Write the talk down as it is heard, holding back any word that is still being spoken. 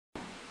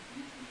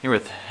Here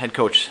with head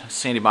coach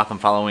Sandy Botham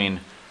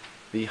following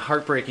the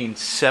heartbreaking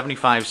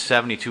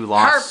 75-72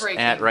 loss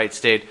at Wright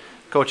State.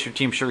 Coach, your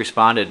team sure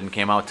responded and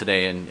came out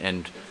today,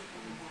 and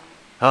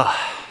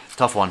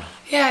tough one.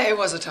 Yeah, it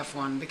was a tough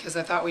one because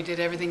I thought we did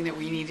everything that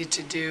we needed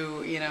to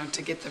do,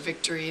 to get the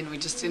victory, and we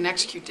just didn't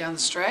execute down the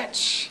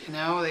stretch. We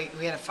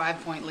had a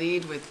 5-point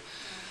lead with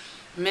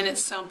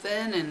minutes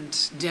something, and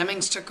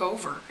Demings took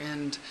over,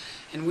 and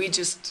we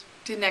just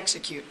didn't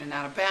execute and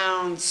out of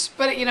bounds.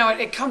 But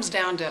it comes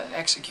down to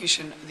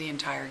execution the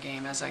entire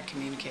game, as I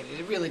communicated.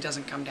 It really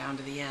doesn't come down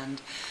to the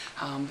end.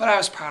 But I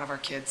was proud of our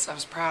kids. I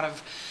was proud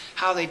of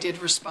how they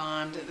did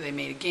respond. They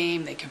made a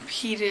game. They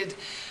competed.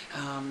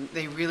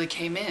 They really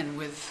came in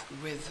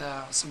with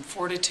some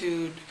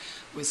fortitude,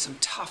 with some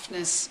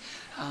toughness,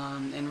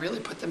 and really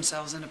put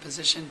themselves in a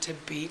position to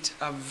beat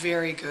a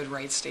very good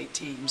Wright State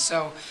team.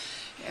 So,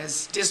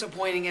 as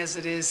disappointing as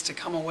it is to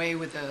come away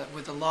with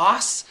a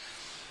loss,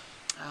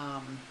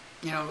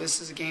 this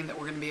is a game that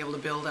we're going to be able to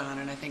build on,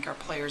 and I think our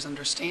players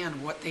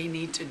understand what they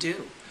need to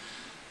do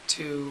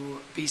to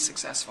be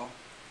successful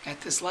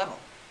at this level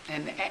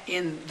and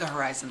in the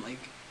Horizon League.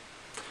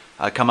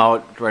 Come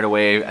out right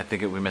away. I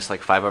think we missed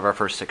like 5 of our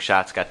first 6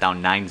 shots, got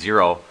down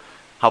 9-0.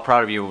 How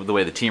proud of you the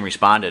way the team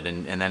responded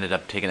and ended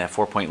up taking that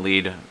 4-point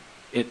lead at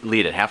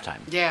halftime?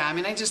 Yeah,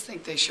 I just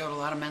think they showed a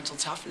lot of mental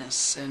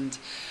toughness and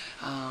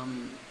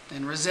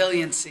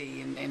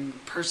resiliency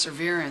and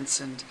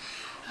perseverance, and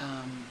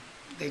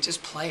they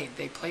just played.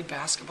 They played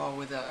basketball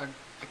with a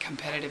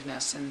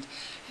competitiveness,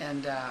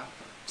 and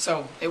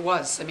so it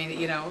was.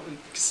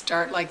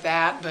 Start like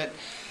that, but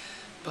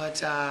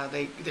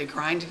they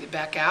grinded it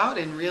back out,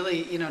 and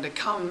really, to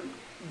come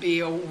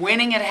be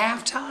winning at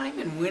halftime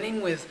and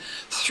winning with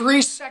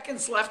 3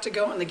 seconds left to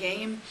go in the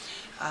game,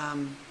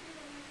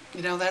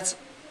 that's,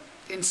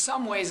 in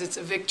some ways, it's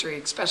a victory,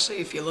 especially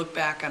if you look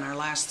back on our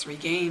last 3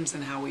 games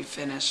and how we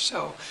finished.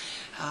 So,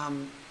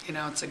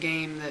 it's a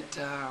game that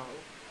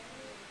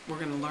we're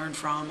going to learn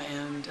from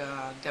and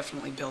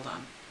definitely build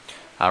on.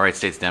 Wright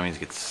State's Demings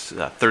gets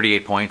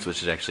 38 points,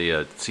 which is actually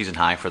a season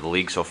high for the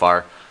league so far.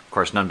 Of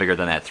course, none bigger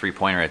than that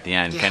 3-pointer at the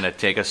end. Yeah. Kind of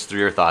take us through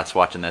your thoughts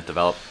watching that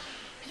develop.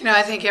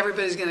 I think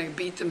everybody's going to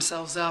beat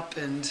themselves up,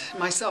 and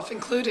myself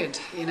included.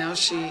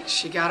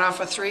 She got off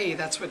a 3.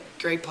 That's what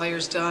great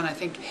players done. I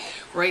think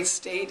Wright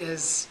State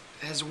has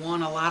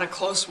won a lot of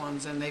close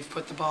ones, and they've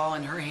put the ball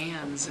in her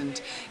hands,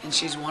 and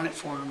she's won it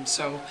for them.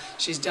 So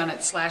she's done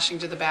it slashing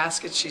to the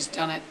basket. She's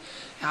done it,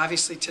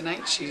 obviously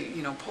tonight. She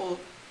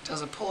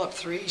does a pull-up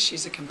 3.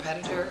 She's a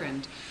competitor,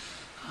 and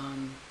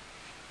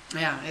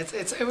yeah,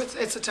 it's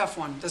a tough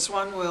one. This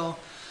one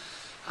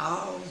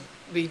I'll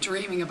be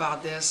dreaming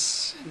about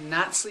this and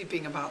not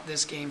sleeping about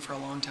this game for a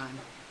long time.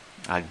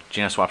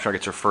 Jana Swapshire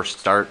gets her first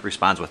start,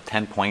 responds with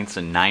 10 points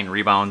and 9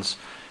 rebounds.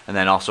 And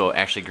then also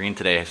Ashley Green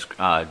today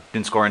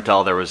didn't score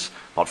until there was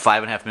about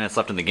 5.5 minutes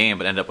left in the game,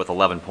 but ended up with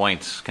 11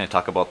 points. Can you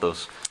talk about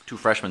those 2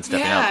 freshmen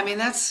stepping up? Yeah,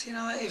 that's,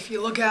 if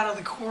you look out on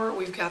the court,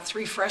 we've got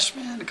 3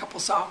 freshmen, a couple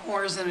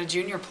sophomores, and a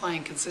junior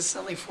playing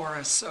consistently for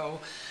us.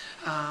 So,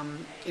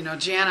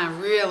 Jana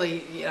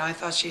really, I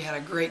thought she had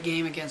a great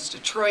game against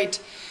Detroit.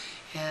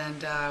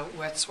 And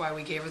that's why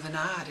we gave her the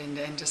nod,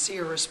 and to see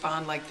her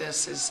respond like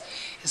this is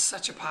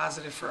such a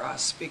positive for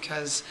us,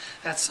 because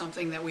that's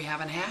something that we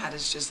haven't had,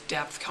 is just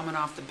depth coming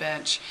off the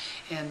bench.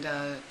 And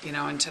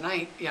and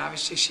tonight,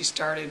 obviously she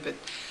started, but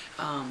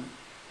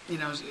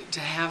to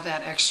have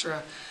that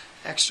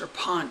extra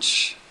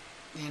punch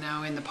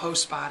in the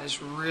post spot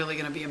is really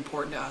going to be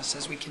important to us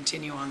as we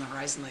continue on the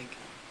Horizon League.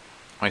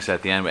 Like I said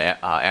at the end,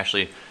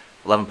 Ashley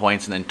 11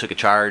 points and then took a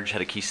charge,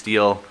 had a key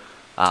steal.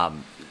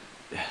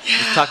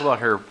 Just talk about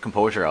her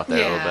composure out there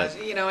a little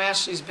bit.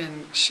 Ashley's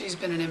she's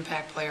been an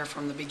impact player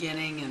from the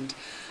beginning, and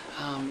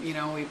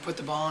we put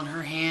the ball in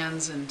her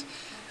hands, and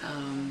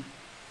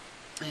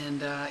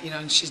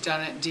she's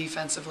done it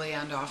defensively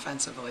and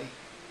offensively.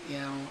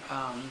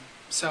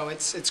 So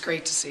it's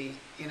great to see.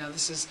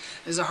 This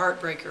is a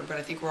heartbreaker, but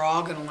I think we're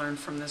all going to learn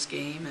from this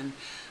game, and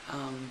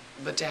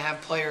but to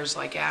have players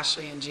like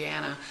Ashley and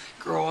Jana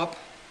grow up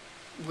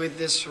with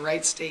this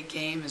Wright State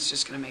game is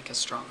just going to make us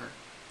stronger.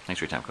 Thanks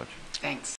for your time, Coach. Thanks.